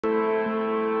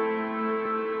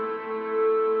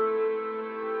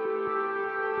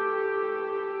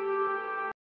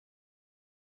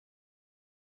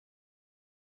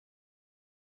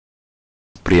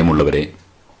പ്രിയമുള്ളവരെ,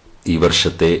 ഈ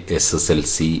വർഷത്തെ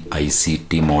SSLC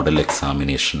ICT മോഡൽ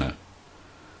എക്സാമിനേഷന്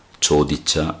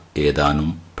ചോദിച്ച ഏതാനും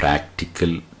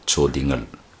പ്രാക്ടിക്കൽ ചോദ്യങ്ങൾ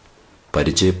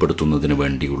പരിചയപ്പെടുത്തുന്നതിന്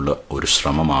വേണ്ടിയുള്ള ഒരു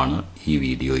ശ്രമമാണ് ഈ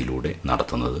വീഡിയോയിലൂടെ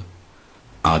നടത്തുന്നത്.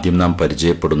 ആദ്യം നാം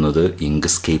പരിചയപ്പെടുന്നത്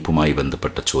ഇങ്ക്സ്കേപ്പുമായി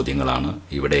ബന്ധപ്പെട്ട ചോദ്യങ്ങളാണ്.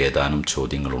 ഇവിടെ ഏതാനും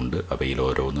ചോദ്യങ്ങളുണ്ട്. അവയിൽ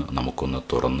ഓരോന്ന് നമുക്കൊന്ന്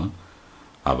തുറന്ന്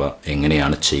അവ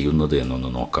എങ്ങനെയാണ് ചെയ്യുന്നത്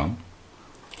എന്നൊന്ന് നോക്കാം.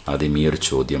 ആദ്യം ഈ ഒരു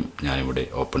ചോദ്യം ഞാനിവിടെ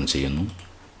ഓപ്പൺ ചെയ്യുന്നു.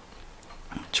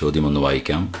 ചോദ്യം ഒന്ന്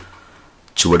വായിക്കാം.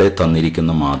 ചുവടെ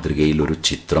തന്നിരിക്കുന്ന മാതൃകയിൽ ഒരു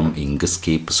ചിത്രം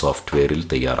ഇങ്ക്സ്കേപ്പ് സോഫ്റ്റ്വെയറിൽ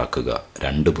തയ്യാറാക്കുക.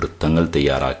 2 വൃത്തങ്ങൾ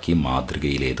തയ്യാറാക്കി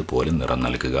മാതൃകയിലേതുപോലെ നിറം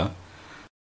നൽകുക.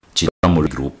 ചിത്രം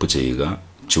മുഴുവൻ ഗ്രൂപ്പ് ചെയ്യുക.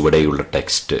 ചുവടെയുള്ള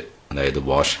ടെക്സ്റ്റ്, അതായത്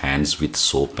വാഷ് ഹാൻഡ്സ് വിത്ത്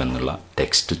സോപ്പ് എന്നുള്ള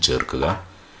ടെക്സ്റ്റ് ചേർക്കുക.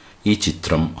 ഈ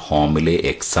ചിത്രം ഹോമിലെ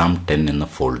എക്സാം 10 എന്ന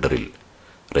ഫോൾഡറിൽ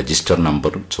രജിസ്റ്റർ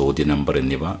നമ്പർ, ചോദ്യ നമ്പർ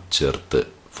എന്നിവ ചേർത്ത്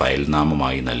ഫയൽ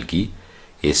നാമമായി നൽകി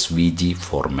SVG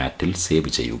ഫോർമാറ്റിൽ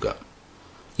സേവ് ചെയ്യുക.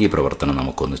 ഈ പ്രവർത്തനം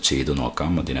നമുക്കൊന്ന് ചെയ്തു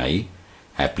നോക്കാം. അതിനായി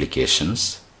applications,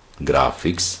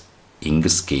 graphics,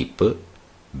 Inkscape,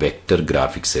 vector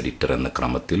graphics editor എന്ന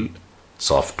ക്രമത്തിൽ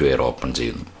സോഫ്റ്റ്വെയർ ഓപ്പൺ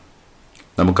ചെയ്യുന്നു.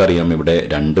 നമുക്കറിയാം, ഇവിടെ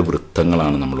 2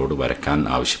 വൃത്തങ്ങളാണ് നമ്മളോട് വരയ്ക്കാൻ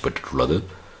ആവശ്യപ്പെട്ടിട്ടുള്ളത്.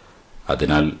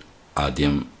 അതിനാൽ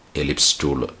ആദ്യം ellipse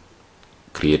tool,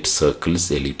 create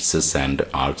circles, ellipses and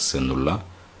arcs എന്നുള്ള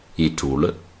ഈ ടൂള്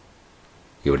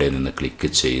ഇവിടെ നിന്ന്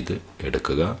ക്ലിക്ക് ചെയ്ത്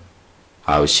എടുക്കുക.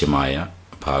 ആവശ്യമായ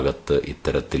ഭാഗത്ത്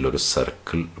ഇത്തരത്തിലൊരു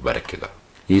സർക്കിൾ വരയ്ക്കുക.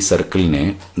 ഈ സർക്കിളിനെ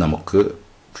നമുക്ക്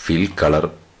ഫിൽ കളർ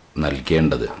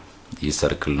നൽകേണ്ടത്, ഈ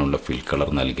സർക്കിളിനുള്ള ഫിൽ കളർ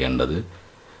നൽകേണ്ടത്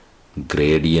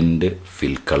ഗ്രേഡിയൻ്റ്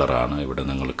ഫിൽ കളറാണ്. ഇവിടെ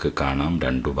നിങ്ങൾക്ക് കാണാം,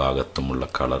 2 ഭാഗത്തുമുള്ള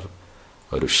കളർ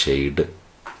ഒരു ഷെയ്ഡ്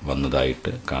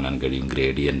വന്നതായിട്ട് കാണാൻ കഴിയും.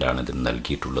 ഗ്രേഡിയൻ്റാണ് ഇതിന്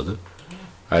നൽകിയിട്ടുള്ളത്.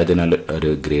 ആയതിനാൽ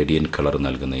ഒരു ഗ്രേഡിയൻ്റ് കളർ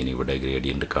നൽകുന്നതിന് ഇവിടെ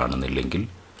ഗ്രേഡിയൻ്റ് കാണുന്നില്ലെങ്കിൽ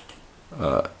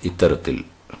ഇത്തരത്തിൽ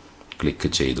ക്ലിക്ക്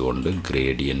ചെയ്തുകൊണ്ട്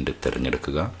ഗ്രേഡിയൻ്റ്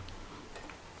തിരഞ്ഞെടുക്കുക.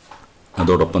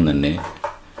 അതോടൊപ്പം തന്നെ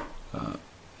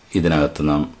ഇതിനകത്ത്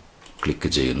നാം ക്ലിക്ക്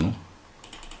ചെയ്യുന്നു.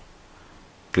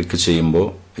 ക്ലിക്ക് ചെയ്യുമ്പോൾ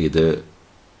ഇത്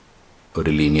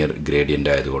ഒരു ലീനിയർ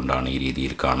ഗ്രേഡിയൻ്റ് ആയതുകൊണ്ടാണ് ഈ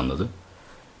രീതിയിൽ കാണുന്നത്.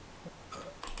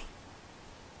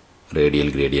 റേഡിയൽ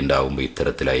ഗ്രേഡിയൻ്റ് ആകുമ്പോൾ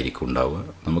ഇത്തരത്തിലായിരിക്കും ഉണ്ടാവുക.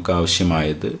 നമുക്ക്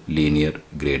ആവശ്യമായത് ലീനിയർ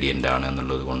ഗ്രേഡിയൻ്റ് ആണ്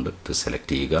എന്നുള്ളത് കൊണ്ട് ഇത്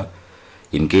സെലക്ട് ചെയ്യുക.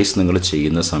 ഇൻ കേസ് നിങ്ങൾ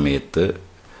ചെയ്യുന്ന സമയത്ത്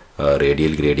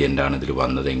റേഡിയൽ ഗ്രേഡിയൻ്റ് ആണ് ഇതിൽ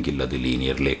വന്നതെങ്കിൽ അത്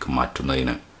ലീനിയറിലേക്ക്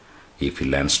മാറ്റുന്നതിന് ഈ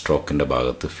ഫിൽ ആൻഡ് സ്ട്രോക്കിൻ്റെ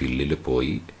ഭാഗത്ത് ഫില്ലിൽ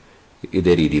പോയി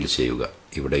ഇതേ രീതിയിൽ ചെയ്യുക.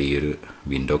 ഇവിടെ ഈ ഒരു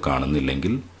window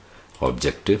കാണുന്നില്ലെങ്കിൽ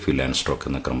object fill and stroke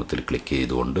എന്ന ക്രമത്തിൽ ക്ലിക്ക്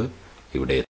ചെയ്തുകൊണ്ട്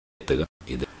ഇവിടെ എത്തുക.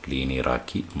 ഇത്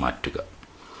ലീനിയറാക്കി മാറ്റുക.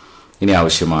 ഇനി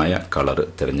ആവശ്യമായ കളർ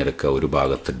തിരഞ്ഞെടുക്കുക. ഒരു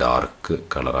ഭാഗത്ത് ഡാർക്ക്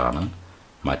കളറാണ്,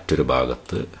 മറ്റൊരു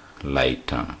ഭാഗത്ത്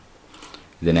ലൈറ്റാണ്.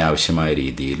 ഇതിനെ ആവശ്യമായ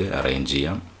രീതിയിൽ അറേഞ്ച്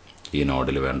ചെയ്യാം. ഈ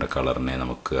നോഡിൽ വേണ്ട കളറിനെ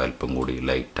നമുക്ക് അല്പം കൂടി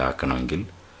ലൈറ്റ് ആക്കണമെങ്കിൽ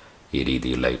ഈ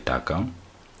രീതിയിൽ ലൈറ്റ് ആക്കാം.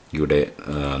 ഇവിടെ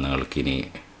നിങ്ങൾക്കിനി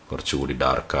കുറച്ചുകൂടി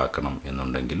ഡാർക്ക് ആക്കണം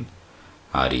എന്നുണ്ടെങ്കിൽ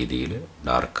ആ രീതിയിൽ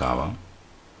ഡാർക്ക് ആവാം.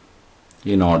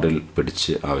 ഈ നോഡിൽ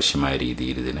പിടിച്ച് ആവശ്യമായ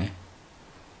രീതിയിൽ ഇതിനെ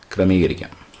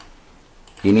ക്രമീകരിക്കാം.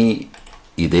 ഇനി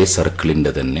ഇതേ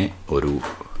സർക്കിളിൻ്റെ തന്നെ ഒരു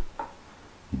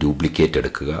ഡ്യൂപ്ലിക്കേറ്റ്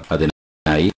എടുക്കുക.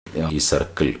 അതിനായി ഈ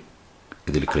സർക്കിൾ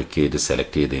ഇതിൽ ക്ലിക്ക് ചെയ്ത്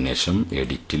സെലക്ട് ചെയ്തതിനു ശേഷം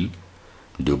എഡിറ്റിൽ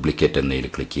ഡ്യൂപ്ലിക്കേറ്റ് എന്നതിൽ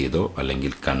ക്ലിക്ക് ചെയ്തോ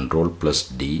അല്ലെങ്കിൽ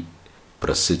Ctrl+D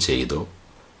പ്രസ് ചെയ്തോ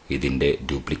ഇതിൻ്റെ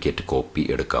ഡ്യൂപ്ലിക്കേറ്റ് കോപ്പി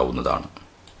എടുക്കാവുന്നതാണ്.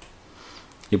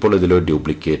 ഇപ്പോൾ ഇതിലൊരു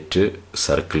ഡ്യൂപ്ലിക്കേറ്റ്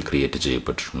സർക്കിൾ ക്രിയേറ്റ്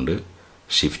ചെയ്യപ്പെട്ടിട്ടുണ്ട്.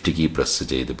 ഷിഫ്റ്റ് കീ പ്രസ്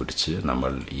ചെയ്ത് പിടിച്ച്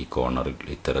നമ്മൾ ഈ കോർണറിൽ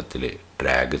ഇത്തരത്തിൽ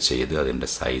ഡ്രാഗ് ചെയ്ത് അതിൻ്റെ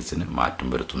സൈസിന് മാറ്റം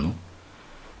വരുത്തുന്നു.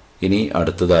 ഇനി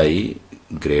അടുത്തതായി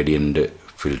ഗ്രേഡിയൻ്റ്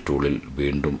ഫിൽ ടൂളിൽ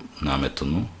വീണ്ടും നാം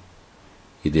എത്തുന്നു.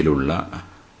 ഇതിലുള്ള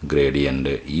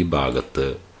ഗ്രേഡിയൻ്റ് ഈ ഭാഗത്ത്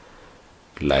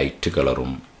ലൈറ്റ്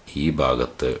കളറും ഈ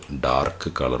ഭാഗത്ത് ഡാർക്ക്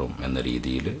കളറും എന്ന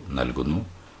രീതിയിൽ നൽകുന്നു.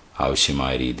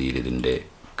 ആവശ്യമായ രീതിയിൽ ഇതിൻ്റെ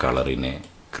കളറിനെ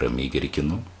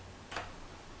ക്രമീകരിക്കുന്നു.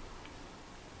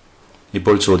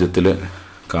 ഇപ്പോൾ ചോദ്യത്തിൽ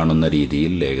കാണുന്ന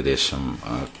രീതിയിൽ ഏകദേശം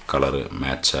കളർ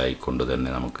മാച്ചായിക്കൊണ്ട് തന്നെ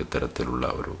നമുക്ക് ഇത്തരത്തിലുള്ള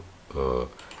ഒരു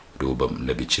രൂപം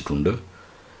ലഭിച്ചിട്ടുണ്ട്.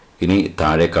 ഇനി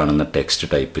താഴെ കാണുന്ന ടെക്സ്റ്റ്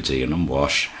ടൈപ്പ് ചെയ്യണം.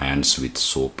 വാഷ് ഹാൻഡ്സ് വിത്ത്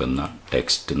സോപ്പ് എന്ന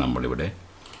ടെക്സ്റ്റ് നമ്മളിവിടെ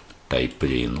ടൈപ്പ്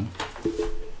ചെയ്യുന്നു.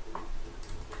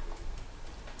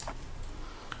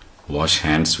 വാഷ്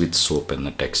ഹാൻഡ്സ് വിത്ത് സോപ്പ് എന്ന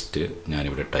ടെക്സ്റ്റ്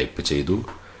ഞാനിവിടെ ടൈപ്പ് ചെയ്തു.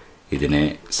 ഇതിനെ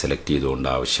സെലക്ട് ചെയ്തുകൊണ്ട്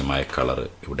ആവശ്യമായ കളർ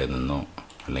ഇവിടെ നിന്നോ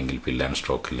അല്ലെങ്കിൽ ഫിൽ ആൻഡ്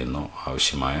സ്ട്രോക്കിൽ നിന്നോ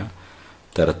ആവശ്യമായ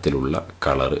തരത്തിലുള്ള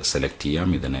കളർ സെലക്ട് ചെയ്യാം.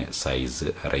 ഇതിനെ സൈസ്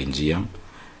അറേഞ്ച് ചെയ്യാം.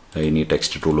 ഇനി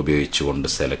ടെക്സ്റ്റ് ടൂൾ ഉപയോഗിച്ചുകൊണ്ട്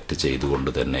സെലക്ട്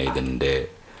ചെയ്തുകൊണ്ട് തന്നെ ഇതിൻ്റെ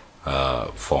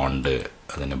ഫോണ്ട്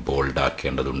അതിനെ ബോൾഡ്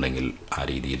ആക്കേണ്ടതുണ്ടെങ്കിൽ ആ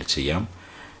രീതിയിൽ ചെയ്യാം.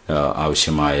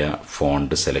 ആവശ്യമായ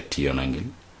ഫോണ്ട് സെലക്ട് ചെയ്യണമെങ്കിൽ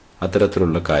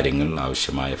അത്തരത്തിലുള്ള കാര്യങ്ങൾ,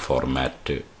 ആവശ്യമായ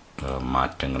ഫോർമാറ്റ്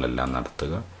മാറ്റങ്ങളെല്ലാം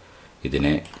നടത്തുക.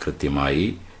 ഇതിനെ കൃത്യമായി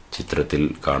ചിത്രത്തിൽ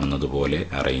കാണുന്നത് പോലെ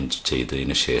അറേഞ്ച്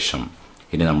ചെയ്തതിന് ശേഷം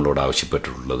ഇനി നമ്മളോട്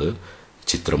ആവശ്യപ്പെട്ടിട്ടുള്ളത്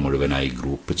ചിത്രം മുഴുവനായി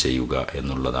ഗ്രൂപ്പ് ചെയ്യുക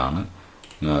എന്നുള്ളതാണ്.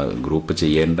 ഗ്രൂപ്പ്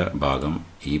ചെയ്യേണ്ട ഭാഗം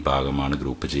ഈ ഭാഗമാണ്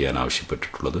ഗ്രൂപ്പ് ചെയ്യാൻ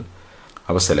ആവശ്യപ്പെട്ടിട്ടുള്ളത്.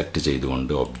 അവ സെലക്ട്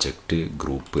ചെയ്തുകൊണ്ട് ഒബ്ജക്റ്റ്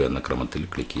ഗ്രൂപ്പ് എന്ന ക്രമത്തിൽ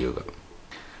ക്ലിക്ക് ചെയ്യുക.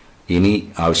 ഇനി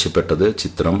ആവശ്യപ്പെട്ടത്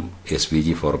ചിത്രം SVG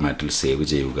ഫോർമാറ്റിൽ സേവ്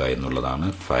ചെയ്യുക എന്നുള്ളതാണ്.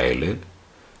 ഫയല്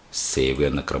സേവ്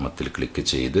എന്ന ക്രമത്തിൽ ക്ലിക്ക്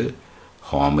ചെയ്ത്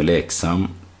ഹോമിലെ എക്സാം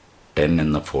 10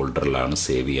 എന്ന ഫോൾഡറിലാണ്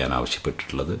സേവ് ചെയ്യാൻ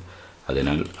ആവശ്യപ്പെട്ടിട്ടുള്ളത്.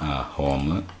 അതിനാൽ ഹോം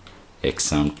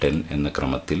എക്സാം 10 എന്ന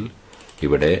ക്രമത്തിൽ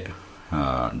ഇവിടെ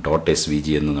 .svg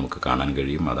എന്ന് നമുക്ക് കാണാൻ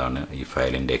കഴിയും. അതാണ് ഈ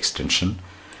ഫയലിൻ്റെ എക്സ്റ്റൻഷൻ.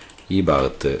 ഈ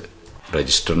ഭാഗത്ത്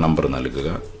രജിസ്റ്റർ നമ്പർ നൽകുക,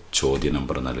 ചോദ്യ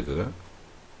നമ്പർ നൽകുക,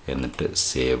 എന്നിട്ട്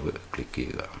സേവ് ക്ലിക്ക്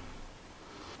ചെയ്യുക.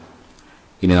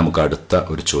 ഇനി നമുക്ക് അടുത്ത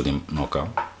ഒരു ചോദ്യം നോക്കാം.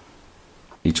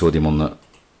 ഈ ചോദ്യം ഒന്ന്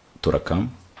തുറക്കാം.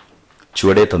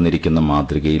 ചുവടെ തന്നിരിക്കുന്ന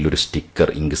മാതൃകയിൽ ഒരു സ്റ്റിക്കർ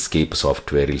ഇങ്ക്സ്കേപ്പ്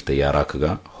സോഫ്റ്റ്വെയറിൽ തയ്യാറാക്കുക.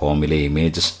 ഹോമിലെ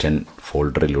ഇമേജസ് 10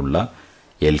 ഫോൾഡറിലുള്ള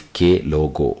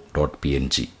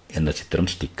LKlogo.png എന്ന ചിത്രം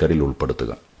സ്റ്റിക്കറിൽ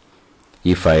ഉൾപ്പെടുത്തുക.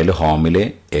 ഈ ഫയൽ ഹോമിലെ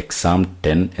എക്സാം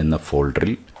 10 എന്ന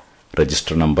ഫോൾഡറിൽ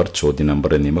രജിസ്റ്റർ നമ്പർ, ചോദ്യ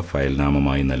നമ്പർ എന്നിവ ഫയൽ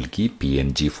നാമമായി നൽകി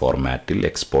PNG ഫോർമാറ്റിൽ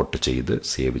എക്സ്പോർട്ട് ചെയ്ത്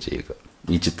സേവ് ചെയ്യുക.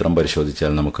 ഈ ചിത്രം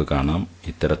പരിശോധിച്ചാൽ നമുക്ക് കാണാം,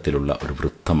 ഇത്തരത്തിലുള്ള ഒരു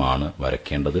വൃത്തമാണ്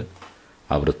വരയ്ക്കേണ്ടത്.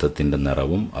 ആ വൃത്തത്തിൻ്റെ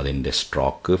നിറവും അതിൻ്റെ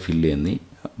സ്ട്രോക്ക്, ഫില്ല് എന്നീ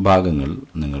ഭാഗങ്ങൾ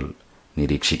നിങ്ങൾ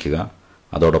നിരീക്ഷിക്കുക.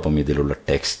 അതോടൊപ്പം ഇതിലുള്ള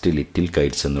ടെക്സ്റ്റ് ലിറ്റിൽ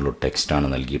കൈറ്റ്സ് എന്നുള്ള ടെക്സ്റ്റാണ്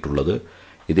നൽകിയിട്ടുള്ളത്.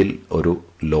 ഇതിൽ ഒരു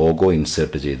ലോഗോ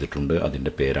ഇൻസേർട്ട് ചെയ്തിട്ടുണ്ട്.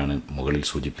 അതിൻ്റെ പേരാണ് മുകളിൽ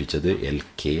സൂചിപ്പിച്ചത്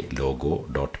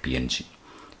LKlogo.png.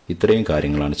 ഇത്രയും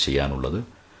കാര്യങ്ങളാണ് ചെയ്യാനുള്ളത്.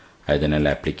 അതിനാൽ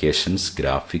ആപ്ലിക്കേഷൻസ്,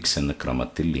 ഗ്രാഫിക്സ് എന്ന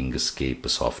ക്രമത്തിൽ ഇങ്ക്സ്കേപ്പ്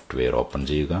സോഫ്റ്റ്വെയർ ഓപ്പൺ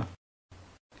ചെയ്യുക.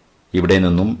 ഇവിടെ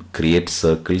നിന്നും create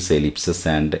circles, ellipses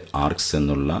and arcs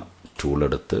എന്നുള്ള ടൂൾ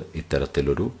എടുത്ത്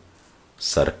ഇത്തരത്തിലൊരു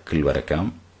സർക്കിൾ വരയ്ക്കാം.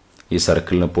 ഈ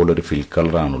സർക്കിളിന് ഇപ്പോൾ ഒരു ഫിൽ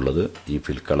കളറാണുള്ളത്. ഈ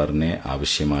ഫിൽ കളറിനെ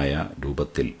ആവശ്യമായ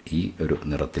രൂപത്തിൽ ഈ ഒരു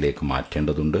നിറത്തിലേക്ക്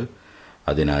മാറ്റേണ്ടതുണ്ട്.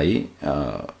 അതിനായി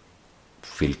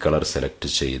ഫിൽ കളർ സെലക്ട്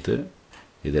ചെയ്ത്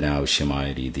ഇതിനാവശ്യമായ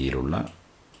രീതിയിലുള്ള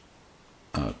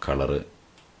കളറ്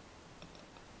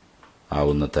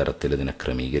ആവുന്ന തരത്തിൽ ഇതിനെ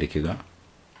ക്രമീകരിക്കുക.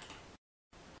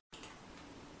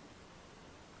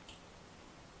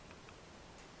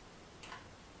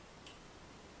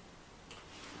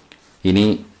 ഇനി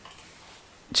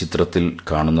ചിത്രത്തിൽ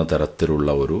കാണുന്ന തരത്തിലുള്ള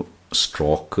ഒരു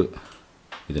സ്ട്രോക്ക്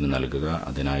ഇതിന് നൽകുക.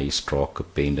 അതിനായി സ്ട്രോക്ക്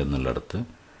പെയിൻ്റ് എന്നുള്ളിടത്ത്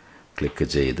ക്ലിക്ക്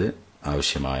ചെയ്ത്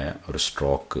ആവശ്യമായ ഒരു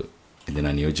സ്ട്രോക്ക്,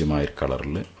 ഇതിനനുയോജ്യമായ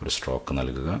കളറിൽ ഒരു സ്ട്രോക്ക്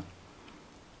നൽകുക.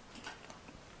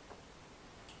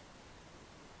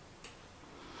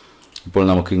 ഇപ്പോൾ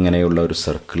നമുക്ക് ഇങ്ങനെയുള്ള ഒരു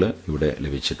സർക്കിൾ ഇവിടെ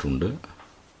ലഭിച്ചിട്ടുണ്ട്.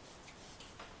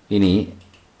 ഇനി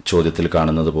ചോദ്യത്തിൽ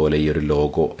കാണുന്നത് പോലെ ഈ ഒരു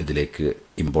ലോഗോ ഇതിലേക്ക്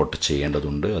ഇമ്പോർട്ട്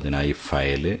ചെയ്യേണ്ടതുണ്ട്. അതിനായി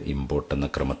ഫയല്, ഇമ്പോർട്ട് എന്ന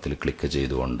ക്രമത്തിൽ ക്ലിക്ക്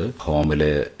ചെയ്തുകൊണ്ട് ഹോമിലെ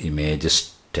ഇമേജസ്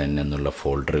 10 എന്നുള്ള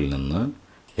ഫോൾഡറിൽ നിന്ന്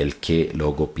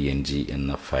LKlogo.png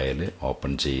എന്ന ഫയല്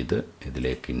ഓപ്പൺ ചെയ്ത്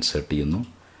ഇതിലേക്ക് ഇൻസേർട്ട് ചെയ്യുന്നു.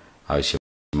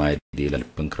 ആവശ്യമായ രീതിയിൽ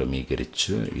അല്പം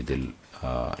ക്രമീകരിച്ച് ഇതിൽ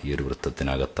ഈ ഒരു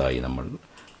വൃത്തത്തിനകത്തായി നമ്മൾ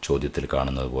ചോദ്യത്തിൽ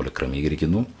കാണുന്നത് പോലെ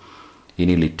ക്രമീകരിക്കുന്നു.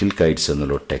 ഇനി ലിറ്റിൽ കൈറ്റ്സ്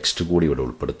എന്നുള്ള ടെക്സ്റ്റ് കൂടി ഇവിടെ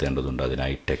ഉൾപ്പെടുത്തേണ്ടതുണ്ട്.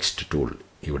 അതിനായി ടെക്സ്റ്റ് ടൂൾ,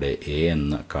 ഇവിടെ A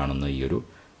എന്ന് കാണുന്ന ഈ ഒരു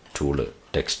ടൂള്,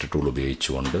 ടെക്സ്റ്റ് ടൂൾ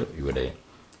ഉപയോഗിച്ചുകൊണ്ട് ഇവിടെ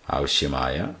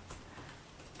ആവശ്യമായ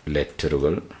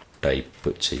ലെറ്ററുകൾ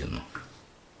ടൈപ്പ് ചെയ്യുന്നു.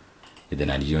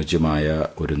 ഇതിനനുയോജ്യമായ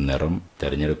ഒരു നിറം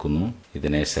തിരഞ്ഞെടുക്കുന്നു.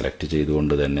 ഇതിനെ സെലക്ട്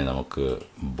ചെയ്തുകൊണ്ട് തന്നെ നമുക്ക്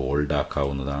ബോൾഡ്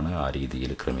ആക്കാവുന്നതാണ്. ആ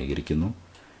രീതിയിൽ ക്രമീകരിക്കുന്നു.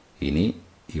 ഇനി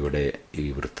ഇവിടെ ഈ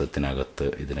വൃത്തത്തിനകത്ത്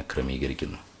ഇതിനെ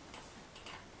ക്രമീകരിക്കുന്നു.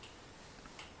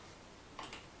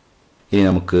 ഇനി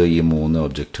നമുക്ക് ഈ 3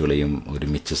 ഒബ്ജക്റ്റുകളെയും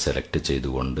ഒരുമിച്ച് സെലക്ട്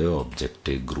ചെയ്തുകൊണ്ട്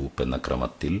ഒബ്ജക്റ്റ് ഗ്രൂപ്പ് എന്ന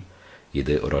ക്രമത്തിൽ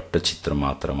ഇത് ഒരൊറ്റ ചിത്രം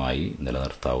മാത്രമായി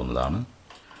നിലനിർത്താവുന്നതാണ്.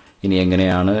 ഇനി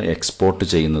എങ്ങനെയാണ് എക്സ്പോർട്ട്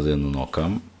ചെയ്യുന്നത് എന്ന്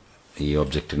നോക്കാം. ഈ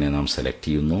ഒബ്ജക്റ്റിനെ നാം സെലക്ട്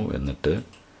ചെയ്യുന്നു. എന്നിട്ട്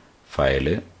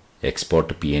ഫയല്,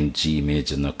 എക്സ്പോർട്ട് PNG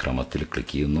ഇമേജ് എന്ന ക്രമത്തിൽ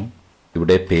ക്ലിക്ക് ചെയ്യുന്നു.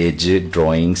 ഇവിടെ പേജ്,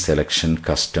 ഡ്രോയിങ്, സെലക്ഷൻ,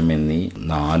 കസ്റ്റം എന്നീ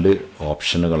 4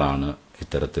 ഓപ്ഷനുകളാണ്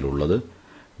ഇത്തരത്തിലുള്ളത്.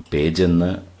 പേജ്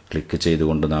എന്ന് ക്ലിക്ക്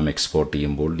ചെയ്തുകൊണ്ട് നാം എക്സ്പോർട്ട്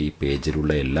ചെയ്യുമ്പോൾ ഈ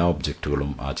പേജിലുള്ള എല്ലാ ഒബ്ജക്റ്റുകളും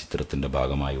ആ ചിത്രത്തിൻ്റെ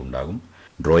ഭാഗമായി ഉണ്ടാകും.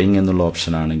 ഡ്രോയിങ് എന്നുള്ള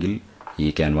ഓപ്ഷൻ ആണെങ്കിൽ ഈ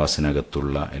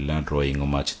ക്യാൻവാസിനകത്തുള്ള എല്ലാ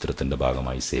ഡ്രോയിങ്ങും ആ ചിത്രത്തിൻ്റെ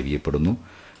ഭാഗമായി സേവ് ചെയ്യപ്പെടുന്നു.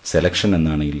 സെലക്ഷൻ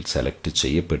എന്നാണെങ്കിൽ സെലക്ട്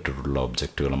ചെയ്യപ്പെട്ടിട്ടുള്ള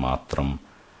ഒബ്ജക്റ്റുകൾ മാത്രം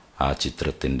ആ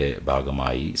ചിത്രത്തിൻ്റെ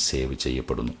ഭാഗമായി സേവ്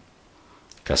ചെയ്യപ്പെടുന്നു.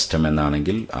 കസ്റ്റം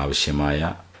എന്നാണെങ്കിൽ ആവശ്യമായ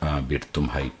വിഡ്ത്തും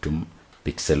ഹൈറ്റും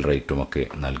പിക്സൽ റേറ്റുമൊക്കെ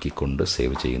നൽകിക്കൊണ്ട്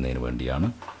സേവ് ചെയ്യുന്നതിന് വേണ്ടിയാണ്.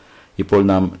 ഇപ്പോൾ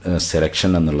നാം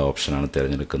സെലക്ഷൻ എന്നുള്ള ഓപ്ഷനാണ്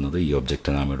തിരഞ്ഞെടുക്കുന്നത്. ഈ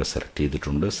ഒബ്ജക്റ്റ് നാം ഇവിടെ സെലക്ട്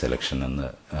ചെയ്തിട്ടുണ്ട്. സെലക്ഷൻ എന്ന്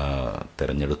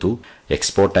തിരഞ്ഞെടുത്തു.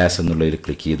 എക്സ്പോർട്ട് ആസ് എന്നുള്ളതിൽ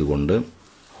ക്ലിക്ക് ചെയ്തുകൊണ്ട്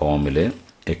ഹോമിൽ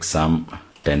എക്സാം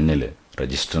 10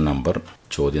 രജിസ്റ്റർ നമ്പർ,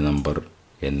 ചോദ്യ നമ്പർ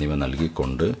എന്നിവ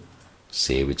നൽകിക്കൊണ്ട്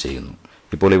സേവ് ചെയ്യുന്നു.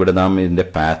 ഇപ്പോൾ ഇവിടെ നാം ഇതിൻ്റെ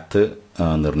പാത്ത്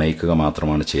നിർണ്ണയിക്കുക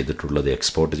മാത്രമാണ് ചെയ്തിട്ടുള്ളത്,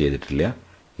 എക്സ്പോർട്ട് ചെയ്തിട്ടില്ല.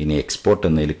 ഇനി എക്സ്പോർട്ട്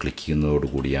എന്നതിൽ ക്ലിക്ക്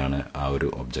ചെയ്യുന്നതോടുകൂടിയാണ് ആ ഒരു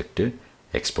ഒബ്ജക്റ്റ്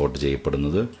എക്സ്പോർട്ട്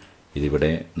ചെയ്യപ്പെടുന്നത്.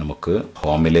 ഇതിവിടെ നമുക്ക്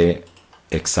ഹോമിലെ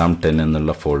എക്സാം 10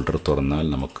 എന്നുള്ള ഫോൾഡർ തുറന്നാൽ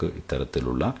നമുക്ക്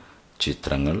ഇത്തരത്തിലുള്ള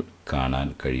ചിത്രങ്ങൾ കാണാൻ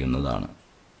കഴിയുന്നതാണ്.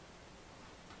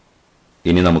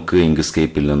 ഇനി നമുക്ക്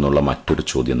ഇങ്ക്സ്കേപ്പിൽ നിന്നുള്ള മറ്റൊരു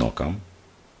ചോദ്യം നോക്കാം.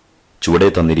 ചുവടെ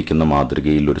തന്നിരിക്കുന്ന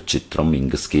മാതൃകയിൽ ഒരു ചിത്രം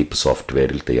ഇങ്ക്സ്കേപ്പ്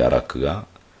സോഫ്റ്റ്വെയറിൽ തയ്യാറാക്കുക.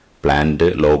 പ്ലാന്റ്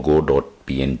ലോഗോ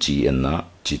 .png എന്ന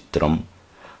ചിത്രം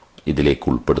ഇതിലേക്ക്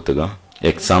ഉൾപ്പെടുത്തുക.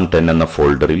 എക്സാം 10 എന്ന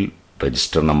ഫോൾഡറിൽ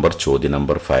രജിസ്റ്റർ നമ്പർ, ചോദ്യ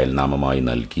നമ്പർ ഫയൽ നാമമായി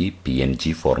നൽകി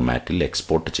PNG ഫോർമാറ്റിൽ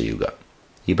എക്സ്പോർട്ട് ചെയ്യുക.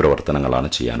 ഈ പ്രവർത്തനങ്ങളാണ്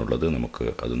ചെയ്യാനുള്ളത്. നമുക്ക്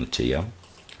അതൊന്ന് ചെയ്യാം.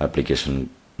 Application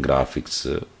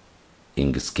graphics,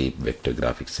 Inkscape vector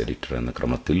graphics editor എന്ന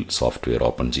ക്രമത്തിൽ സോഫ്റ്റ്വെയർ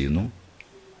ഓപ്പൺ ചെയ്യുന്നു.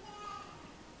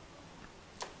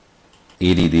 ഈ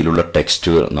രീതിയിലുള്ള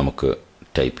ടെക്സ്റ്റ് നമുക്ക്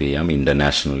ടൈപ്പ് ചെയ്യാം.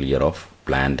 International year of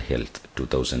plant health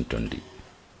 2020.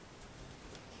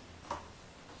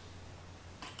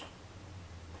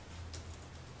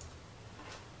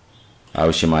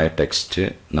 ആവശ്യമായ ടെക്സ്റ്റ്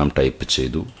നാം ടൈപ്പ്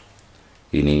ചെയ്തു.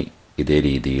 ഇനി ഇതേ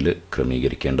രീതിയിൽ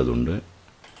ക്രമീകരിക്കേണ്ടതുണ്ട്.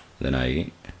 ഇതിനായി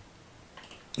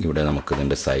ഇവിടെ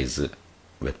നമുക്കിതിൻ്റെ സൈസ്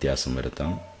വ്യത്യാസം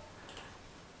വരുത്താം.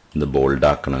 ഇത് ബോൾഡ്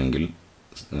ആക്കണമെങ്കിൽ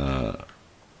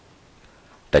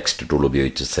ടെക്സ്റ്റ് ടൂൾ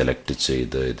ഉപയോഗിച്ച് സെലക്ട്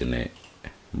ചെയ്ത് ഇതിനെ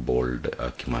ബോൾഡ്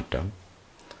ആക്കി മാറ്റാം.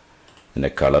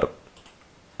 ഇതിൻ്റെ കളർ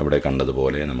അവിടെ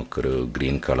കണ്ടതുപോലെ നമുക്കൊരു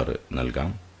ഗ്രീൻ കളർ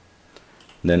നൽകാം.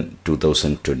 ദെൻ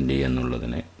 2020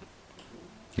 എന്നുള്ളതിനെ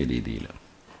ഈ രീതിയിൽ.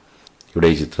 ഇവിടെ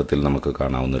ഈ ചിത്രത്തിൽ നമുക്ക്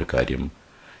കാണാവുന്നൊരു കാര്യം,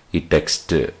 ഈ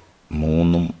ടെക്സ്റ്റ്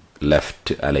മൂന്നും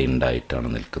ലെഫ്റ്റ് അലൈൻഡ് ആയിട്ടാണ്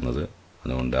നിൽക്കുന്നത്.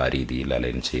 അതുകൊണ്ട് ആ രീതിയിൽ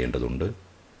അലൈൻ ചെയ്യേണ്ടതുണ്ട്.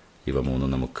 ഇവ മൂന്നും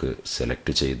നമുക്ക്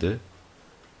സെലക്ട് ചെയ്ത്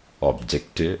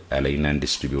ഒബ്ജക്റ്റ് അലൈൻ ആൻഡ്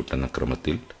ഡിസ്ട്രിബ്യൂട്ട് എന്ന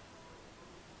ക്രമത്തിൽ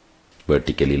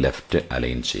വെർട്ടിക്കലി ലെഫ്റ്റ്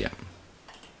അലൈൻ ചെയ്യാം.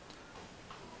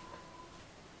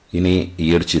 ഇനി ഈ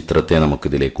ഒരു ചിത്രത്തെ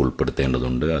നമുക്കിതിലേക്ക്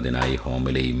ഉൾപ്പെടുത്തേണ്ടതുണ്ട്. അതിനായി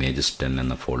ഹോമിലെ ഇമേജസ് 10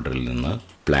 എന്ന ഫോൾഡറിൽ നിന്ന്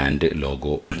പ്ലാന്റ്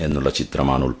ലോഗോ എന്നുള്ള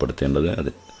ചിത്രമാണ് ഉൾപ്പെടുത്തേണ്ടത്.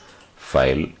 അത്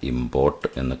ഫയൽ ഇമ്പോർട്ട്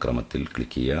എന്ന ക്രമത്തിൽ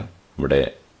ക്ലിക്ക് ചെയ്യുക. ഇവിടെ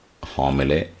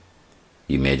ഹോമിലെ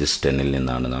ഇമേജസ് 10ൽ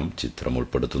നിന്നാണ് നാം ചിത്രം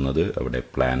ഉൾപ്പെടുത്തുന്നത്. അവിടെ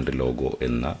പ്ലാന്റ് ലോഗോ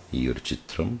എന്ന ഈ ഒരു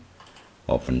ചിത്രം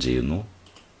ഓപ്പൺ ചെയ്യുന്നു.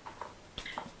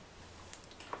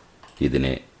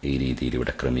 ഇതിനെ ഈ രീതിയിൽ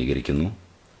ഇവിടെ ക്രമീകരിക്കുന്നു.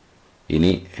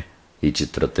 ഇനി ഈ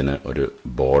ചിത്രത്തിന് ഒരു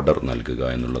ബോർഡർ നൽകുക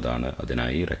എന്നുള്ളതാണ്.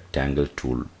 അതിനായി റെക്റ്റാങ്കിൾ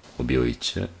ടൂൾ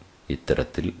ഉപയോഗിച്ച്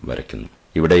ഇത്തരത്തിൽ വരയ്ക്കുന്നു.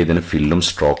 ഇവിടെ ഇതിന് ഫില്ലും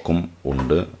സ്ട്രോക്കും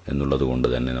ഉണ്ട് എന്നുള്ളത് കൊണ്ട്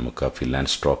തന്നെ നമുക്ക് ആ ഫിൽ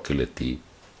ആൻഡ് സ്ട്രോക്കിൽ എത്തി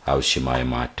ആവശ്യമായ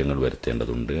മാറ്റങ്ങൾ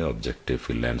വരുത്തേണ്ടതുണ്ട്. ഒബ്ജക്റ്റ്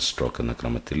ഫിൽ ആൻഡ് സ്ട്രോക്ക് എന്ന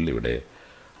ക്രമത്തിൽ ഇവിടെ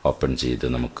ഓപ്പൺ ചെയ്ത്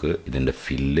നമുക്ക് ഇതിൻ്റെ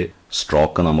ഫില്ല്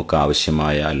സ്ട്രോക്ക് നമുക്ക്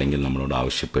ആവശ്യമായ അല്ലെങ്കിൽ നമ്മളോട്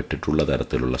ആവശ്യപ്പെട്ടിട്ടുള്ള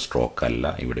തരത്തിലുള്ള സ്ട്രോക്ക്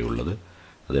അല്ല ഇവിടെ ഉള്ളത്.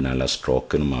 അതിനാൽ ആ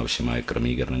സ്ട്രോക്കിനും ആവശ്യമായ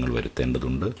ക്രമീകരണങ്ങൾ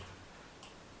വരുത്തേണ്ടതുണ്ട്.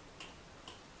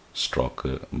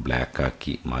 സ്ട്രോക്ക് ബ്ലാക്ക്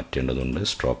ആക്കി മാറ്റേണ്ടതുണ്ട്.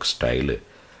 സ്ട്രോക്ക് സ്റ്റൈല്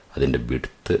അതിൻ്റെ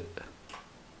വിഡ്ത്ത്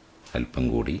അല്പം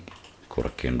കൂടി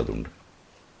കുറയ്ക്കേണ്ടതുണ്ട്.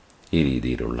 ഈ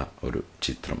രീതിയിലുള്ള ഒരു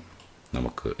ചിത്രം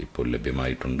നമുക്ക് ഇപ്പോൾ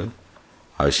ലഭ്യമായിട്ടുണ്ട്.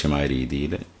 ആവശ്യമായ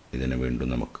രീതിയിൽ ഇതിനെ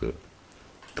വീണ്ടും നമുക്ക്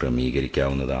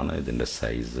ക്രമീകരിക്കാവുന്നതാണ്. ഇതിൻ്റെ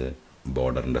സൈസ്,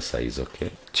 ബോർഡറിൻ്റെ സൈസൊക്കെ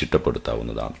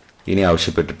ചിട്ടപ്പെടുത്താവുന്നതാണ്. ഇനി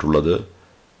ആവശ്യപ്പെട്ടിട്ടുള്ളത്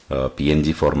PNG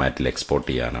ഫോർമാറ്റിൽ എക്സ്പോർട്ട്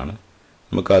ചെയ്യാനാണ്.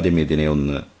 നമുക്കാദ്യം ഇതിനെ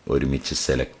ഒന്ന് ഒരുമിച്ച്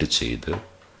സെലക്ട് ചെയ്ത്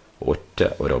ഒറ്റ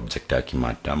ഒരു ഒബ്ജക്റ്റാക്കി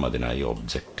മാറ്റാം. അതിനായി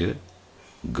ഒബ്ജക്റ്റ്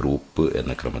ഗ്രൂപ്പ്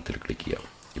എന്ന ക്രമത്തിൽ ക്ലിക്ക് ചെയ്യാം.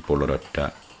 ഇപ്പോൾ ഒരൊറ്റ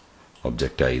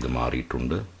ഒബ്ജക്റ്റായി ഇത്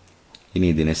മാറിയിട്ടുണ്ട്. ഇനി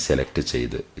ഇതിനെ സെലക്ട്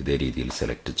ചെയ്ത് ഇതേ രീതിയിൽ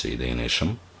സെലക്ട് ചെയ്തതിനു ശേഷം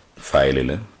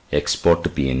ഫയലിൽ എക്സ്പോർട്ട്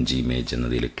PNG ഇമേജ്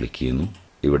എന്നതിൽ ക്ലിക്ക് ചെയ്യുന്നു.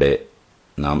 ഇവിടെ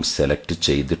നാം സെലക്ട്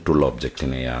ചെയ്തിട്ടുള്ള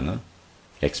ഒബ്ജക്റ്റിനെയാണ്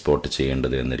എക്സ്പോർട്ട്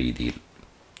ചെയ്യേണ്ടത് എന്ന രീതിയിൽ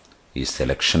ഈ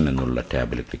സെലക്ഷൻ എന്നുള്ള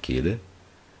ടാബിൽ ക്ലിക്ക് ചെയ്ത്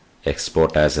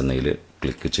എക്സ്പോർട്ട് ആസ് എന്നതിൽ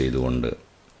ക്ലിക്ക് ചെയ്തുകൊണ്ട്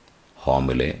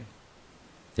ഹോമിലെ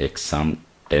എക്സാം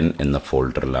 10 എന്ന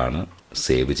ഫോൾഡറിലാണ്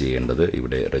സേവ് ചെയ്യേണ്ടത്.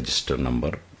 ഇവിടെ രജിസ്റ്റർ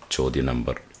നമ്പർ, ചോദ്യ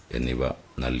നമ്പർ എന്നിവ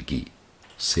നൽകി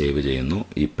സേവ് ചെയ്യുന്നു.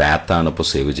 ഈ പാത്താണ് ഇപ്പോൾ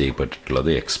സേവ് ചെയ്യപ്പെട്ടിട്ടുള്ളത്,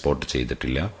 എക്സ്പോർട്ട്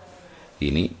ചെയ്തിട്ടില്ല.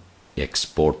 ഇനി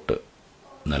എക്സ്പോർട്ട്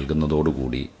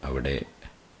നൽകുന്നതോടുകൂടി അവിടെ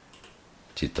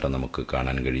ചിത്രം നമുക്ക്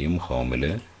കാണാൻ കഴിയും. ഹോമിൽ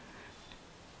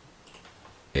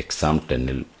എക്സാം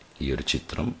 10ൽ ഈ ഒരു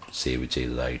ചിത്രം സേവ്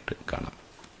ചെയ്തതായിട്ട് കാണാം.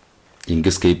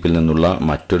 ഇങ്ക്സ്കേപ്പിൽ നിന്നുള്ള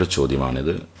മറ്റൊരു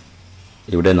ചോദ്യമാണിത്.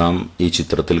 ഇവിടെ നാം ഈ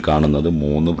ചിത്രത്തിൽ കാണുന്നത്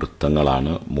 3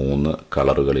 വൃത്തങ്ങളാണ്, 3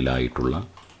 കളറുകളിലായിട്ടുള്ള.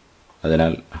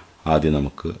 അതിനാൽ ആദ്യം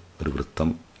നമുക്ക് ഒരു വൃത്തം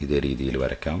ഇതേ രീതിയിൽ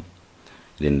വരയ്ക്കാം.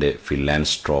 ഇതിൻ്റെ ഫിൽ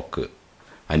ആൻഡ് സ്ട്രോക്ക്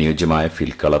അനുയോജ്യമായ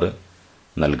ഫിൽ കളർ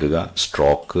നൽകുക.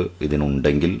 സ്ട്രോക്ക്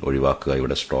ഇതിനുണ്ടെങ്കിൽ ഒഴിവാക്കുക.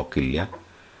 ഇവിടെ സ്ട്രോക്ക് ഇല്ല.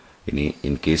 ഇനി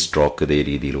ഇൻ കേസ് സ്ട്രോക്ക് ഇതേ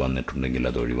രീതിയിൽ വന്നിട്ടുണ്ടെങ്കിൽ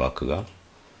അത് ഒഴിവാക്കുക.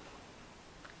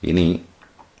 ഇനി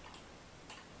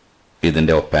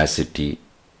ഇതിൻ്റെ ഒപ്പാസിറ്റി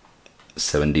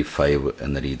 75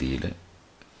 എന്ന രീതിയിൽ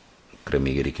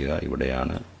ക്രമീകരിക്കുക.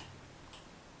 ഇവിടെയാണ്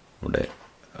ഇവിടെ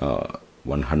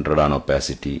 100 ആണ്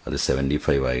ഒപ്പാസിറ്റി, അത്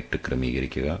 75 ആയിട്ട്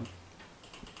ക്രമീകരിക്കുക.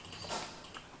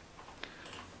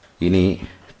 ഇനി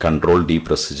കൺട്രോൾ ഡി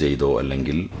പ്രസ് ചെയ്തോ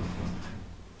അല്ലെങ്കിൽ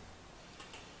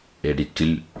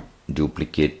എഡിറ്റിൽ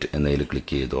ഡ്യൂപ്ലിക്കേറ്റ് എന്നതിൽ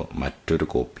ക്ലിക്ക് ചെയ്തോ മറ്റൊരു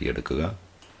കോപ്പി എടുക്കുക.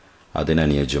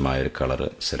 അതിനനുയോജ്യമായൊരു കളറ്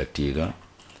സെലക്ട് ചെയ്യുക.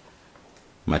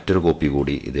 മറ്റൊരു കോപ്പി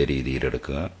കൂടി ഇതേ രീതിയിൽ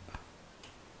എടുക്കുക.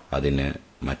 അതിന്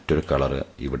മറ്റൊരു കളറ്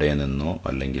ഇവിടെ നിന്നോ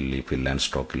അല്ലെങ്കിൽ ഈ ഫിൽ ആൻഡ്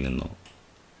സ്ട്രോക്കിൽ നിന്നോ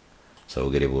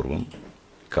സൗകര്യപൂർവ്വം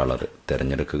കളർ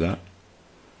തിരഞ്ഞെടുക്കുക.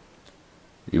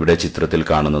 ഇവിടെ ചിത്രത്തിൽ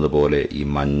കാണുന്നത് പോലെ ഈ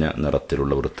മഞ്ഞ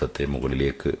നിറത്തിലുള്ള വൃത്തത്തെ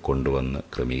മുകളിലേക്ക് കൊണ്ടുവന്ന്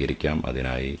ക്രമീകരിക്കാം.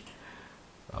 അതിനായി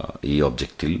ഈ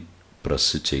ഒബ്ജക്റ്റിൽ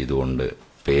പ്രസ് ചെയ്തുകൊണ്ട്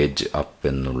പേജ് അപ്പ്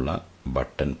എന്നുള്ള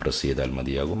ബട്ടൺ പ്രസ് ചെയ്താൽ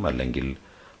മതിയാകും. അല്ലെങ്കിൽ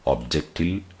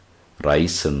ഒബ്ജക്റ്റിൽ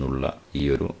റൈസ് എന്നുള്ള ഈ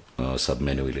ഒരു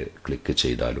സബ്മെനുവിൽ ക്ലിക്ക്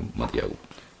ചെയ്താലും മതിയാകും.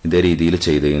 ഇതേ രീതിയിൽ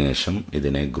ചെയ്തതിനു ശേഷം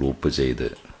ഇതിനെ ഗ്രൂപ്പ് ചെയ്ത്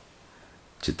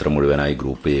ചിത്രം മുഴുവനായി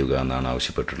ഗ്രൂപ്പ് ചെയ്യുക എന്നാണ്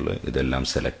ആവശ്യപ്പെട്ടിട്ടുള്ളത്. ഇതെല്ലാം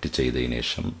സെലക്ട് ചെയ്തതിനു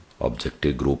ശേഷം ഒബ്ജക്റ്റ്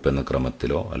ഗ്രൂപ്പ് എന്ന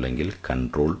ക്രമത്തിലോ അല്ലെങ്കിൽ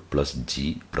Ctrl+G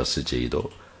പ്രസ് ചെയ്തോ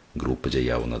ഗ്രൂപ്പ്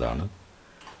ചെയ്യാവുന്നതാണ്.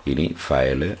 ഇനി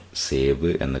ഫയല്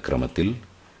സേവ് എന്ന ക്രമത്തിൽ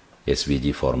SVG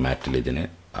ഫോർമാറ്റിൽ ഇതിന്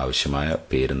ആവശ്യമായ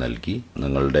പേര് നൽകി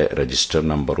നിങ്ങളുടെ രജിസ്റ്റർ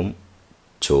നമ്പറും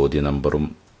ചോദ്യ നമ്പറും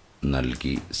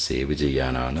നൽകി സേവ്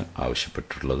ചെയ്യാനാണ്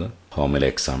ആവശ്യപ്പെട്ടിട്ടുള്ളത്. ഹോമിലെ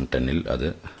എക്സാം 10ൽ അത്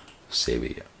സേവ്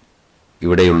ചെയ്യാം.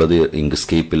 ഇവിടെയുള്ളത്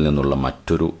ഇങ്ക്സ്കേപ്പിൽ നിന്നുള്ള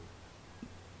മറ്റൊരു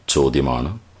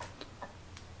ചോദ്യമാണ്.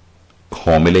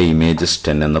 ഹോമിലെ ഇമേജസ്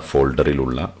 10 എന്ന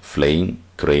ഫോൾഡറിലുള്ള ഫ്ലൈയിങ്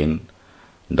ക്രെയിൻ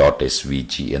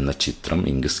 .svg എന്ന ചിത്രം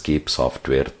ഇങ്ക്സ്കേപ്പ്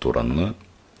സോഫ്റ്റ്വെയർ തുറന്ന്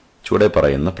ചുവടെ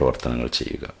പറയുന്ന പ്രവർത്തനങ്ങൾ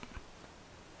ചെയ്യുക.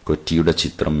 കൊറ്റിയുടെ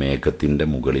ചിത്രം മേഘത്തിൻ്റെ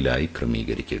മുകളിലായി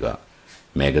ക്രമീകരിക്കുക.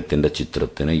 മേഘത്തിൻ്റെ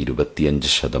ചിത്രത്തിന്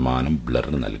 25% ബ്ലർ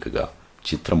നൽകുക.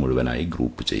 ചിത്രം മുഴുവനായി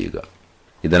ഗ്രൂപ്പ് ചെയ്യുക.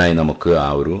 ഇതിനായി നമുക്ക് ആ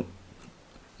ഒരു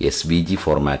SVG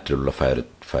ഫോർമാറ്റിലുള്ള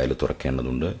ഫയൽ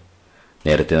തുറക്കേണ്ടതുണ്ട്.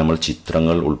 നേരത്തെ നമ്മൾ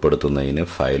ചിത്രങ്ങൾ ഉൾപ്പെടുത്തുന്നതിന്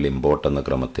ഫയൽ ഇമ്പോർട്ട് എന്ന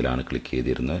ക്രമത്തിലാണ് ക്ലിക്ക്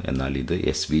ചെയ്തിരുന്നത്. എന്നാൽ ഇത്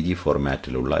SVG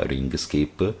ഫോർമാറ്റിലുള്ള ഒരു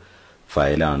ഇങ്ക്സ്കേപ്പ്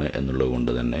ഫയലാണ് എന്നുള്ളത്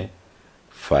കൊണ്ട് തന്നെ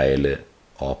ഫയൽ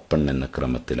ഓപ്പൺ എന്ന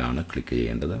ക്രമത്തിലാണ് ക്ലിക്ക്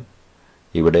ചെയ്യേണ്ടത്.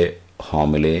 ഇവിടെ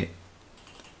ഹോമിലെ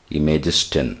ഇമേജസ്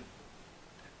 10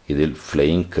 ഇതിൽ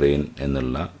ഫ്ലൈയിങ് ക്രെയിൻ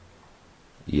എന്നുള്ള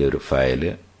ഈ ഒരു ഫയൽ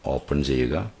ഓപ്പൺ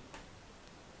ചെയ്യുക.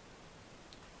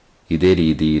 ഇതേ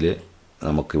രീതിയിൽ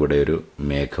നമുക്കിവിടെ ഒരു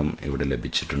മേഘം ഇവിടെ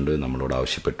ലഭിച്ചിട്ടുണ്ട്. നമ്മളോട്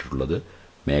ആവശ്യപ്പെട്ടിട്ടുള്ളത്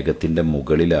മേഘത്തിൻ്റെ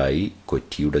മുകളിലായി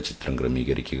കൊറ്റിയുടെ ചിത്രം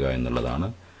ക്രമീകരിക്കുക എന്നുള്ളതാണ്.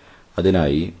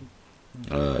 അതിനായി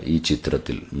ഈ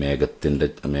ചിത്രത്തിൽ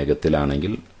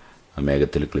മേഘത്തിലാണെങ്കിൽ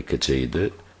മേഘത്തിൽ ക്ലിക്ക് ചെയ്ത്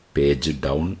പേജ്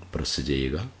ഡൗൺ പ്രസ്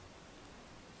ചെയ്യുക.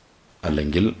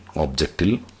 അല്ലെങ്കിൽ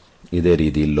ഒബ്ജക്റ്റിൽ ഇതേ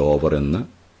രീതിയിൽ ലോവർ എന്ന്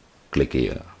ക്ലിക്ക്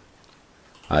ചെയ്യുക.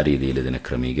 ആ രീതിയിൽ ഇതിനെ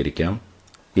ക്രമീകരിക്കാം.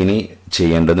 ഇനി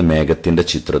ചെയ്യേണ്ടത് മേഘത്തിൻ്റെ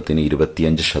ചിത്രത്തിന്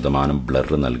 25% ബ്ലർ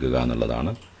നൽകുക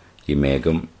എന്നുള്ളതാണ്. ഈ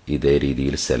മേഘം ഇതേ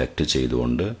രീതിയിൽ സെലക്ട്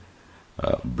ചെയ്തുകൊണ്ട്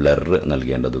ബ്ലർ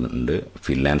നൽകേണ്ടതുണ്ട്.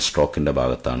 ഫിൽ ആൻഡ് സ്ട്രോക്കിൻ്റെ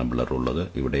ഭാഗത്താണ് ബ്ലർ ഉള്ളത്.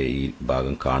 ഇവിടെ ഈ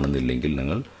ഭാഗം കാണുന്നില്ലെങ്കിൽ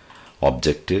നിങ്ങൾ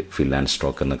ഒബ്ജക്റ്റ് ഫിൽ ആൻഡ്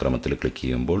സ്ട്രോക്ക് എന്ന ക്രമത്തിൽ ക്ലിക്ക്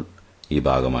ചെയ്യുമ്പോൾ ഈ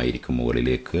ഭാഗമായിരിക്കും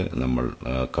മുകളിലേക്ക് നമ്മൾ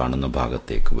കാണുന്ന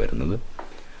ഭാഗത്തേക്ക് വരുന്നത്.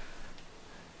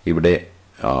 ഇവിടെ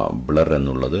ബ്ലർ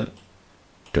എന്നുള്ളത്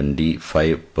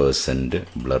 25%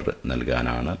 ബ്ലർ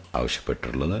നൽകാനാണ്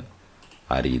ആവശ്യപ്പെട്ടിട്ടുള്ളത്.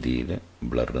 ആ രീതിയിൽ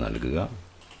ബ്ലർ നൽകുക.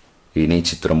 ഇനി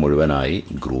ചിത്രം മുഴുവനായി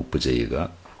ഗ്രൂപ്പ് ചെയ്യുക.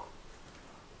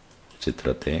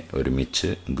 ചിത്രത്തെ ഒരുമിച്ച്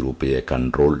ഗ്രൂപ്പ് ചെയ്യുക.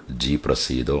 Ctrl+G പ്രസ്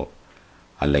ചെയ്തോ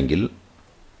അല്ലെങ്കിൽ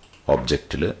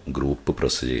ഒബ്ജക്റ്റിൽ ഗ്രൂപ്പ്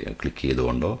ക്ലിക്ക്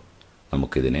ചെയ്തുകൊണ്ടോ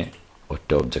നമുക്കിതിനെ ഒറ്റ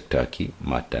ഒബ്ജക്റ്റാക്കി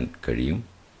മാറ്റാൻ കഴിയും.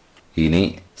 ഇനി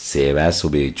സേവ് ആസ്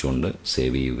ഉപയോഗിച്ചുകൊണ്ട്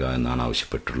സേവ് ചെയ്യുക എന്നാണ്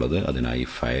ആവശ്യപ്പെട്ടുള്ളത്. അതിനായി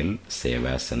ഫയൽ സേവ്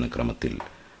ആസ് എന്ന ക്രമത്തിൽ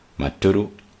മറ്റൊരു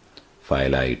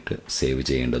ഫയലായിട്ട് സേവ്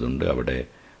ചെയ്യേണ്ടതുണ്ട്. അവിടെ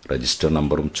രജിസ്റ്റർ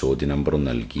നമ്പറും ചോദ്യ നമ്പറും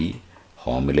നൽകി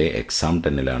ഹോമിലെ എക്സാം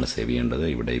 10ലാണ് സേവ് ചെയ്യേണ്ടത്.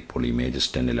 ഇവിടെ ഇപ്പോൾ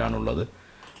ഇമേജസ് 10ലാണുള്ളത്.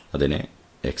 അതിനെ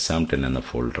എക്സാം 10 എന്ന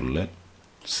ഫോൾഡറിൽ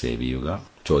സേവ് ചെയ്യുക.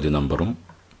 ചോദ്യ നമ്പറും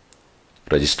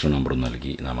രജിസ്റ്റർ നമ്പറും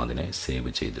നൽകി നാം അതിനെ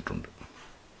സേവ് ചെയ്തിട്ടുണ്ട്.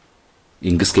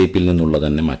 ഇങ്ക്സ്കേപ്പിൽ നിന്നുള്ള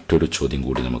തന്നെ മറ്റൊരു ചോദ്യം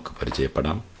കൂടി നമുക്ക്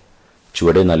പരിചയപ്പെടാം.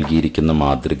 ചുവടെ നൽകിയിരിക്കുന്ന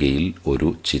മാതൃകയിൽ ഒരു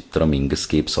ചിത്രം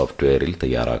ഇങ്ക്സ്കേപ്പ് സോഫ്റ്റ്വെയറിൽ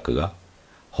തയ്യാറാക്കുക.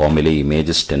 ഹോമിലെ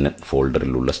ഇമേജസ് 10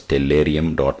 ഫോൾഡറിലുള്ള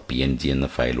stellarium.png എന്ന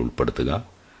ഫയൽ ഉൾപ്പെടുത്തുക.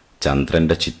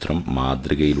 ചന്ദ്രന്റെ ചിത്രം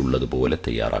മാതൃകയിലുള്ളതുപോലെ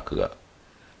തയ്യാറാക്കുക.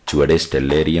 ചുവടെ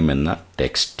stellarium എന്ന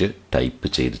ടെക്സ്റ്റ് ടൈപ്പ്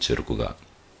ചെയ്ത് ചേർക്കുക.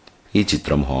 ഈ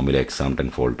ചിത്രം ഹോമിലെ എക്സാം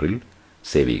 10 ഫോൾഡറിൽ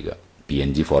സേവ് ചെയ്യുക.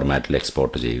 PNG ഫോർമാറ്റിൽ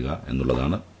എക്സ്പോർട്ട് ചെയ്യുക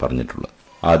എന്നുള്ളതാണ് പറഞ്ഞിട്ടുള്ളത്.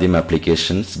 ആദ്യം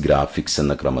ആപ്ലിക്കേഷൻസ് ഗ്രാഫിക്സ്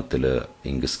എന്ന ക്രമത്തിൽ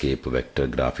Inkscape vector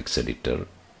graphics editor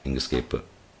Inkscape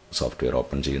software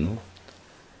open ചെയ്യുന്നു.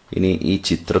 ഇനി ഈ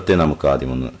ചിത്രത്തെ നമുക്ക്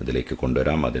ആദ്യം ഒന്ന് ഇതിലേക്ക്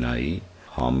കൊണ്ടുവരാം. അതിനായി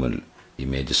ഹോമിൽ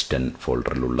ഇമേജസ് 10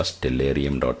 ഫോൾഡറിലുള്ള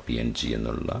stellarium.png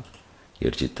എന്നുള്ള ഈ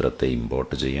ഒരു ചിത്രത്തെ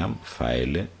ഇമ്പോർട്ട് ചെയ്യാം.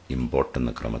 ഫയൽ ഇമ്പോർട്ട്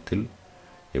എന്ന ക്രമത്തിൽ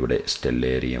ഇവിടെ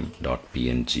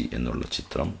stellarium.png എന്നുള്ള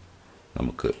ചിത്രം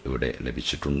നമുക്ക് ഇവിടെ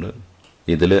ലഭിച്ചിട്ടുണ്ട്.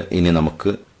 ഇതിൽ ഇനി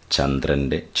നമുക്ക്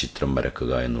ചന്ദ്രൻ്റെ ചിത്രം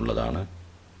വരക്കുക എന്നുള്ളതാണ്.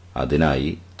 അതിനായി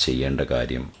ചെയ്യേണ്ട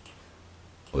കാര്യം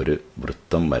ഒരു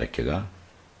വൃത്തം വരയ്ക്കുക.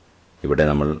 ഇവിടെ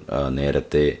നമ്മൾ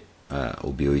നേരത്തെ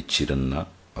ഉപയോഗിച്ചിരുന്ന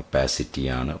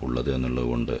ഒപ്പാസിറ്റിയാണ് ഉള്ളത്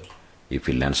എന്നുള്ളതുകൊണ്ട് ഈ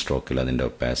ഫിൽ ആൻഡ് സ്ട്രോക്കിൽ അതിൻ്റെ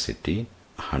ഒപ്പാസിറ്റി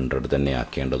 100 തന്നെ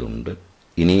ആക്കേണ്ടതുണ്ട്.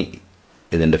 ഇനി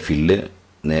ഇതിൻ്റെ ഫില്ല്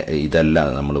ഇതല്ല,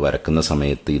 നമ്മൾ വരക്കുന്ന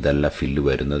സമയത്ത് ഇതല്ല ഫില്ല്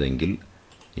വരുന്നതെങ്കിൽ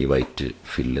ഈ വൈറ്റ്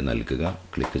ഫില്ല് നൽകുക.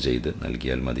 ക്ലിക്ക് ചെയ്ത്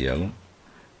നൽകിയാൽ മതിയാകും.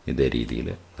 ഇതേ രീതിയിൽ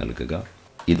നൽകുക.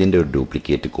 ഇതിൻ്റെ ഒരു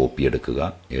ഡ്യൂപ്ലിക്കേറ്റ് കോപ്പി എടുക്കുക.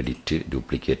 എഡിറ്റ്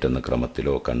ഡ്യൂപ്ലിക്കേറ്റ് എന്ന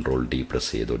ക്രമത്തിലോ Ctrl+D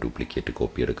പ്രസ് ചെയ്തോ ഡ്യൂപ്ലിക്കേറ്റ്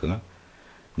കോപ്പി എടുക്കുക.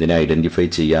 ഇതിനെ ഐഡൻറ്റിഫൈ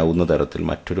ചെയ്യാവുന്ന തരത്തിൽ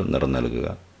മറ്റൊരു നിറം നൽകുക.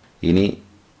 ഇനി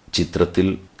ചിത്രത്തിൽ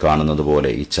കാണുന്നത് പോലെ,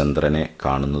 ഈ ചന്ദ്രനെ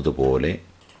കാണുന്നത് പോലെ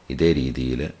ഇതേ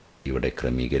രീതിയിൽ ഇവിടെ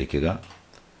ക്രമീകരിക്കുക.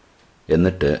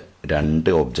 എന്നിട്ട്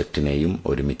 2 ഒബ്ജക്റ്റിനെയും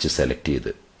ഒരുമിച്ച് സെലക്ട്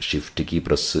ചെയ്ത് ഷിഫ്റ്റ് കീ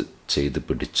പ്രസ് ചെയ്ത്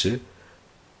പിടിച്ച്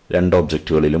 2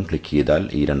 ഒബ്ജക്റ്റുകളിലും ക്ലിക്ക് ചെയ്താൽ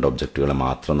ഈ 2 ഒബ്ജക്റ്റുകളെ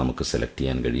മാത്രം നമുക്ക് സെലക്ട്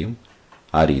ചെയ്യാൻ കഴിയും.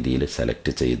 ആ രീതിയിൽ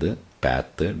സെലക്ട് ചെയ്ത്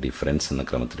പാത്ത് ഡിഫറൻസ് എന്ന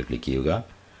ക്രമത്തിൽ ക്ലിക്ക് ചെയ്യുക.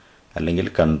 അല്ലെങ്കിൽ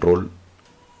Ctrl-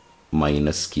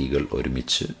 കീകൾ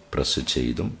ഒരുമിച്ച് പ്രസ്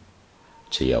ചെയ്തും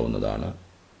ചെയ്യാവുന്നതാണ്.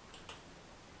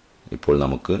 ഇപ്പോൾ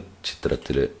നമുക്ക്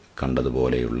ചിത്രത്തിൽ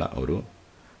കണ്ടതുപോലെയുള്ള ഒരു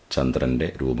ചന്ദ്രൻ്റെ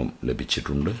രൂപം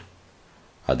ലഭിച്ചിട്ടുണ്ട്.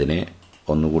 അതിനെ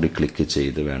ഒന്നുകൂടി ക്ലിക്ക്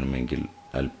ചെയ്ത് വേണമെങ്കിൽ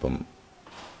അല്പം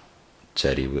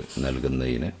ചരിവ്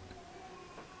നൽകുന്നതിന്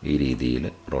ഈ രീതിയിൽ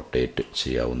റൊട്ടേറ്റ്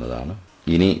ചെയ്യാവുന്നതാണ്.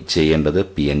 ഇനി ചെയ്യേണ്ടത്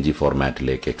PNG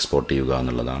ഫോർമാറ്റിലേക്ക് എക്സ്പോർട്ട് ചെയ്യുക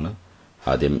എന്നുള്ളതാണ്.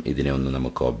 ആദ്യം ഇതിനെ ഒന്ന്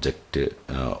നമുക്ക്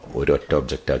ഒരൊറ്റ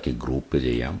ഒബ്ജക്റ്റാക്കി ഗ്രൂപ്പ്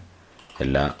ചെയ്യാം.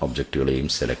 എല്ലാ ഒബ്ജക്റ്റുകളെയും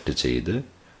സെലക്ട് ചെയ്ത്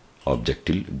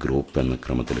ഒബ്ജക്റ്റിൽ ഗ്രൂപ്പ് എന്ന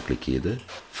ക്രമത്തിൽ ക്ലിക്ക് ചെയ്ത്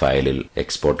ഫയലിൽ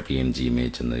എക്സ്പോർട്ട് PNG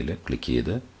ഇമേജ് എന്നതിൽ ക്ലിക്ക്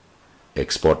ചെയ്ത്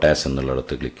എക്സ്പോർട്ട് ആസ്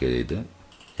എന്നുള്ളിടത്ത് ക്ലിക്ക് ചെയ്ത്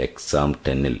എക്സാം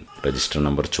 10ൽ രജിസ്റ്റർ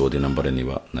നമ്പർ, ചോദ്യ നമ്പർ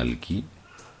എന്നിവ നൽകി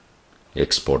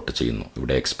എക്സ്പോർട്ട് ചെയ്യുന്നു.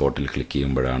 ഇവിടെ എക്സ്പോർട്ടിൽ ക്ലിക്ക്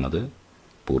ചെയ്യുമ്പോഴാണത്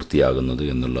പൂർത്തിയാകുന്നത്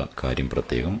എന്നുള്ള കാര്യം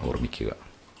പ്രത്യേകം ഓർമ്മിക്കുക.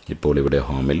 ഇപ്പോൾ ഇവിടെ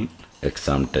ഹോമിൽ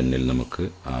എക്സാം 10ൽ നമുക്ക്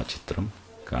ആ ചിത്രം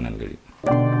കാണാൻ കഴിയും.